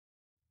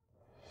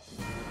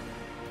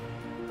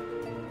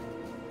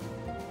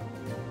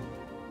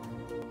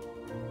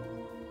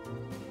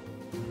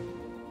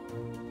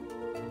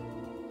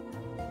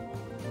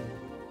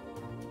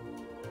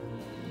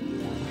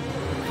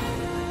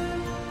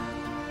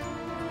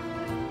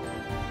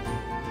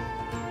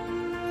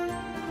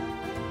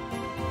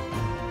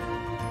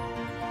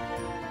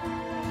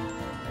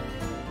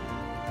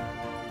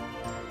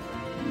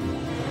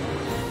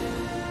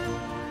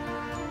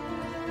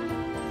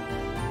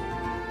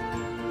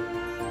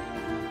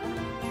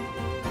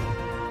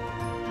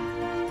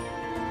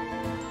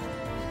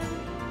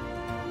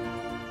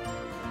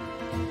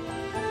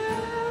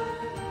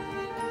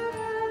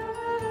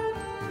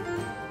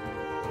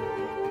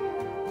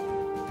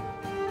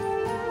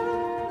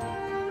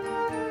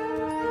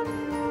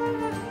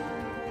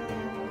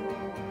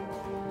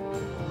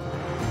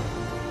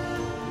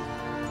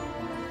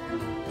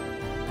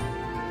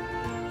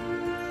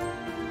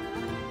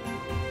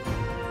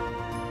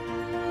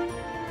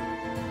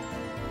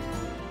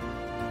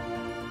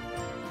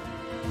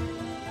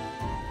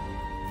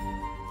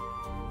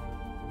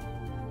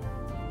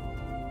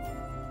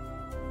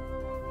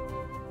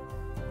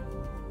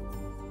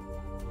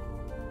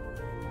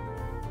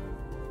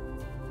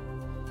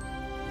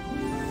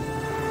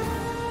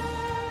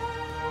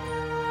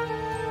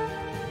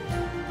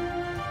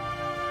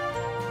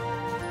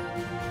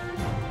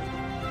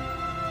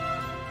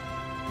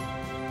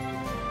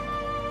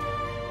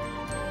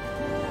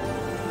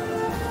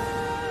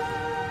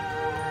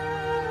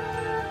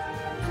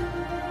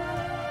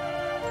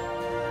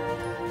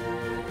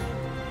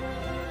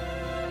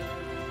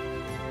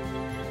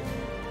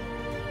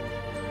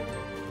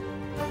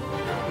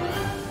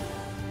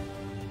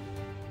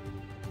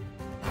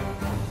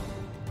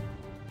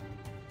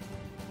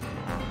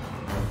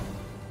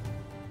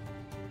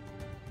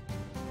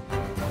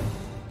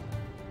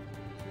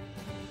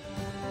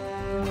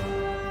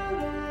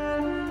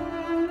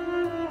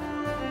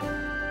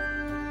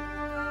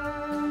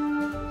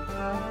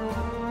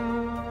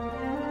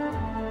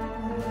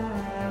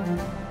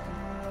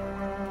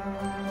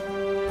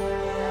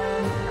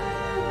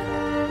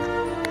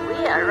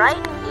are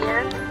right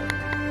here,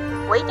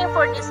 waiting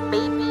for this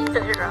baby to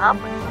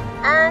erupt,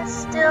 and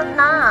still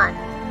none.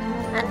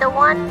 And the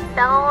one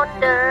down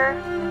there,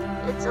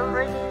 it's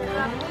already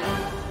erupting.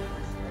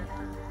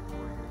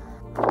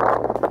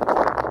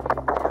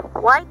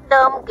 White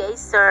Dome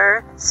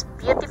Geyser's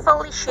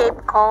beautifully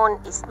shaped cone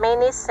is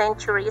many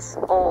centuries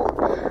old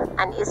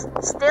and is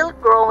still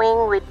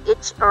growing with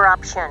each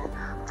eruption.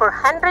 For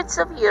hundreds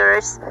of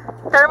years,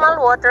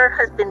 thermal water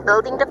has been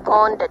building the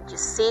cone that you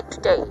see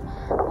today,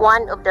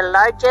 one of the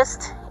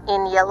largest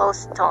in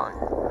Yellowstone.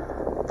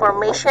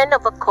 Formation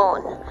of a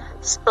cone,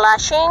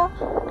 splashing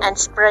and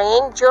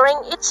spraying during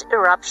each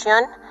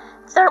eruption.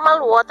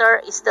 Thermal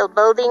water is still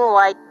building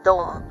White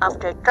Dome.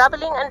 After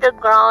traveling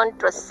underground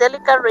through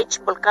silica-rich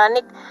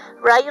volcanic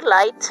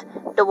rhyolite,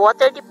 the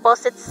water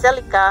deposits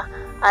silica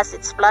as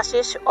it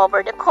splashes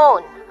over the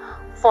cone,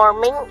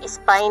 forming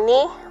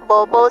spiny,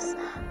 bulbous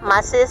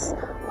masses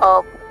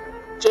of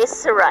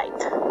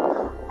geyserite.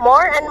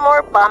 More and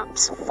more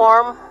bumps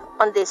form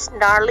on this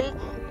gnarly,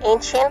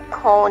 ancient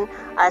cone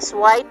as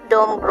White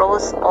Dome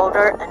grows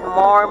older and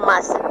more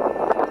massive.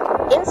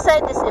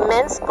 Inside this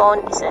immense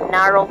cone is a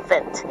narrow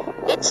vent.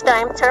 Each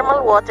time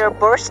thermal water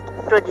bursts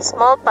through the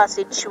small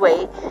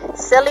passageway,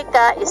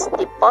 silica is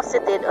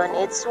deposited on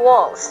its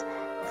walls.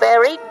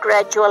 Very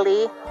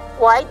gradually,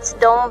 White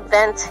Dome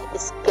vent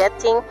is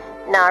getting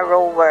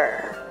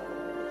narrower.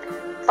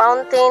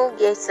 Fountain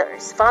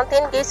geysers.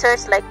 Fountain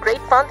geysers, like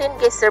Great Fountain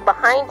Geyser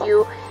behind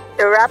you,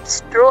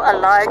 erupts through a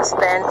large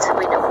vent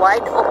with a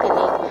wide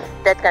opening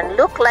that can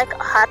look like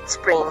a hot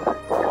spring.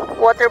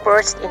 Water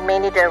bursts in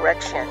many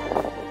directions.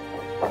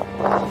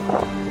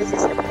 This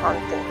is a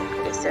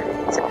fountain geyser.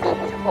 It's a big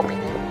opening.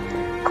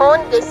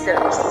 Cone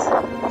geysers.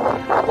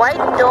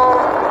 White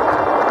Dome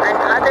and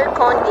other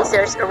cone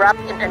geysers erupt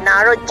in a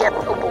narrow jet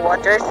of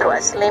water through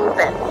a slim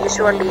vent,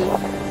 usually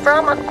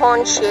from a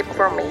cone-shaped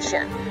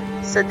formation.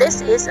 So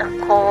this is a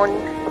cone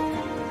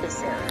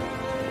geyser.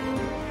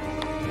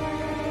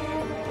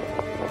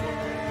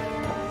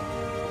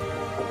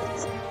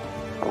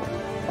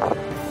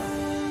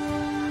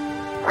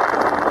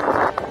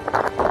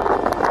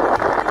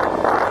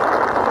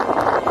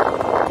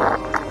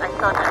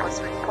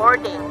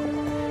 Recording.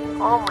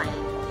 Oh my.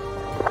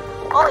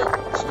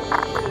 OMG.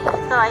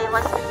 So I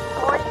was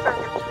recording from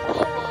the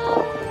beginning.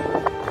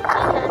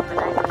 And but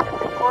I could have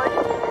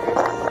recorded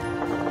this.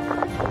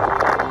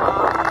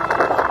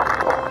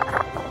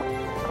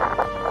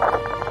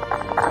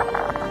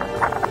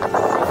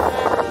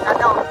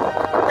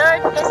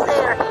 Third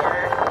geyser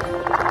here.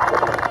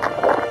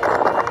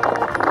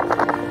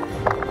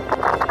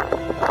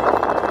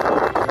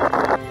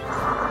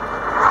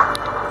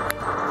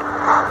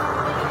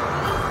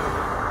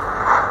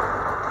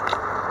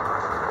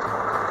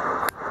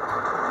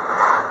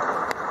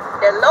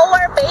 The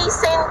lower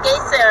basin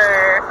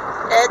geyser,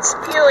 it's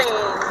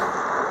spewing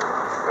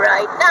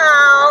right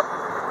now,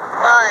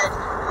 but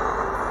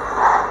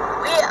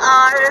we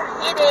are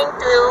heading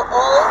to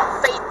Old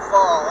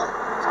Faithful.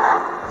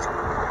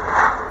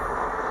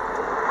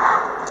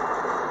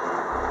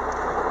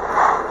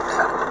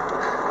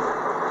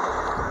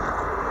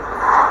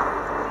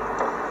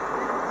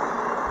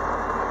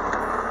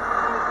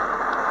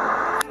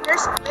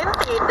 There's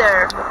plenty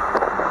there.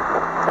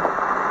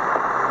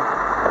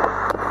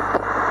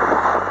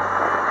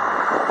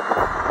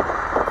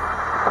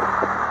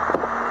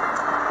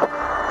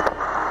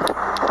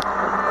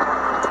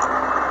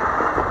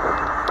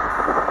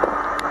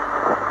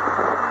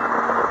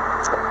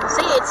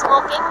 It's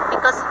smoking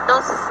because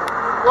those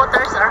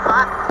waters are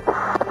hot.